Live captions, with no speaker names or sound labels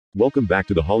Welcome back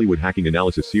to the Hollywood Hacking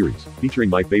Analysis series, featuring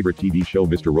my favorite TV show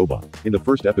Mr. Robot. In the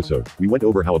first episode, we went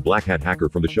over how a black hat hacker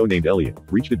from the show named Elliot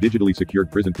reached a digitally secured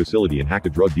prison facility and hacked a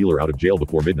drug dealer out of jail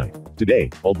before midnight. Today,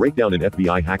 I'll break down an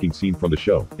FBI hacking scene from the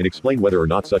show and explain whether or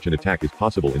not such an attack is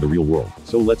possible in the real world.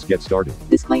 So let's get started.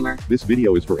 Disclaimer. This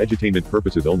video is for edutainment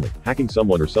purposes only. Hacking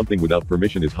someone or something without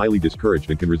permission is highly discouraged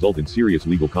and can result in serious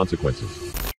legal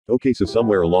consequences. Okay, so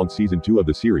somewhere along season 2 of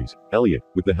the series, Elliot,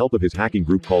 with the help of his hacking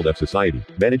group called F-Society,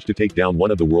 managed to take down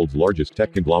one of the world's largest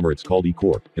tech conglomerates called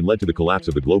E-Corp, and led to the collapse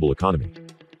of the global economy.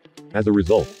 As a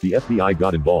result, the FBI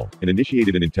got involved and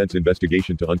initiated an intense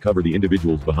investigation to uncover the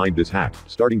individuals behind this hack,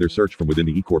 starting their search from within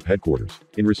the E-Corp headquarters.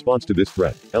 In response to this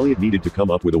threat, Elliot needed to come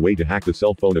up with a way to hack the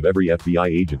cell phone of every FBI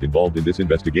agent involved in this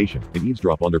investigation, and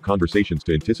eavesdrop on their conversations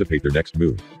to anticipate their next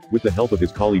move. With the help of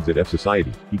his colleagues at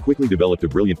F-Society, he quickly developed a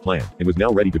brilliant plan, and was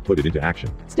now ready to put it into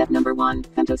action. Step number 1,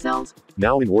 Femtocells.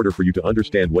 Now, in order for you to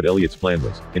understand what Elliot's plan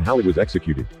was, and how it was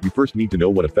executed, you first need to know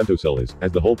what a femtocell is,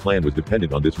 as the whole plan was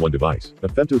dependent on this one device. A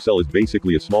femtocell is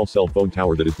basically a small cell phone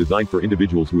tower that is designed for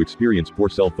individuals who experience poor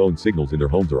cell phone signals in their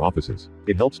homes or offices.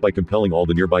 It helps by compelling all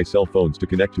the nearby cell phones to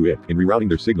connect to it, and rerouting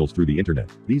their signals through the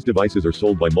internet. These devices are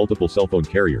sold by multiple cell phone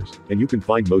carriers, and you can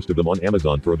find most of them on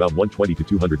Amazon for about $120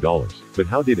 to $200. But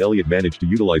how did Elliot manage to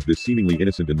utilize this seemingly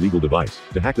innocent and legal device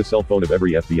to hack the cell phone of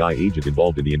every FBI agent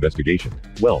involved in the investigation?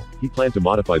 Well, he planned to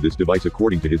modify this device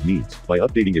according to his needs, by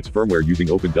updating its firmware using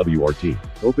OpenWRT.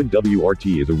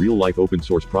 OpenWRT is a real-life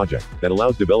open-source project that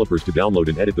allows developers to download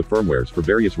and edit the firmwares for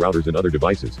various routers and other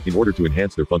devices, in order to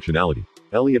enhance their functionality.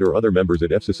 Elliot or other members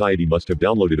at F-Society must have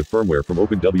downloaded a firmware from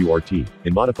OpenWRT,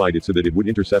 and modified it so that it would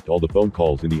intercept all the phone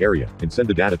calls in the area, and send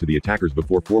the data to the attackers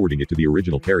before forwarding it to the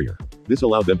original carrier. This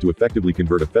allowed them to effectively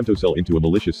convert a femtocell into a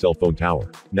malicious cell phone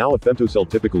tower. Now, a femtocell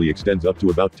typically extends up to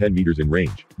about 10 meters in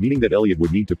range, meaning that Elliot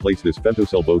would need to place this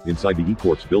femtocell both inside the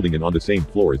E-Corp's building and on the same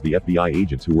floor as the FBI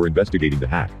agents who were investigating the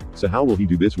hack. So how will he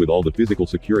do this with all the physical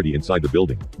security inside the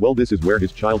building? Well, this is where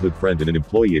his childhood friend and an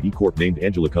employee at E-Corp named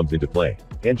Angela comes into play.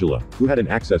 Angela, who had an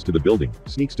access to the building,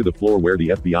 sneaks to the floor where the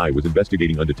FBI was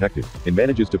investigating undetected, and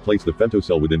manages to place the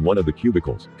femtocell within one of the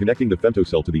cubicles, connecting the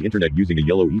femtocell to the internet using a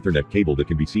yellow Ethernet cable that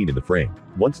can be seen in the frame.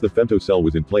 Once the femtocell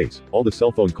was in place, all the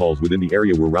cell phone calls within the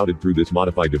area were routed through this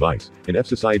modified device, and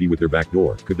F-Society with their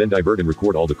backdoor could then divert and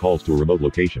record all the calls to a remote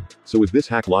location. So is this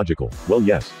hack logical? Well,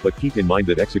 yes, but keep in mind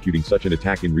that executing such an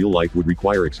attack in real life would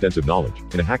require extensive knowledge,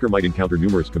 and a hacker might encounter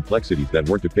numerous complexities that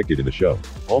weren't depicted in the show.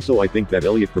 Also, I think that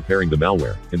Elliot preparing the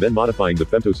malware, and then modifying the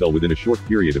femtocell within a short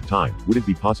period of time, wouldn't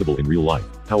be possible in real life.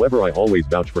 However, I always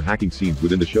vouch for hacking scenes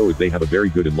within the show as they have a very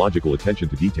good and logical attention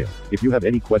to detail. If you have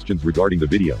any questions regarding the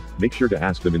video, make sure to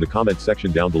ask them in the comments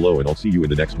section down below, and I'll see you in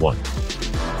the next one.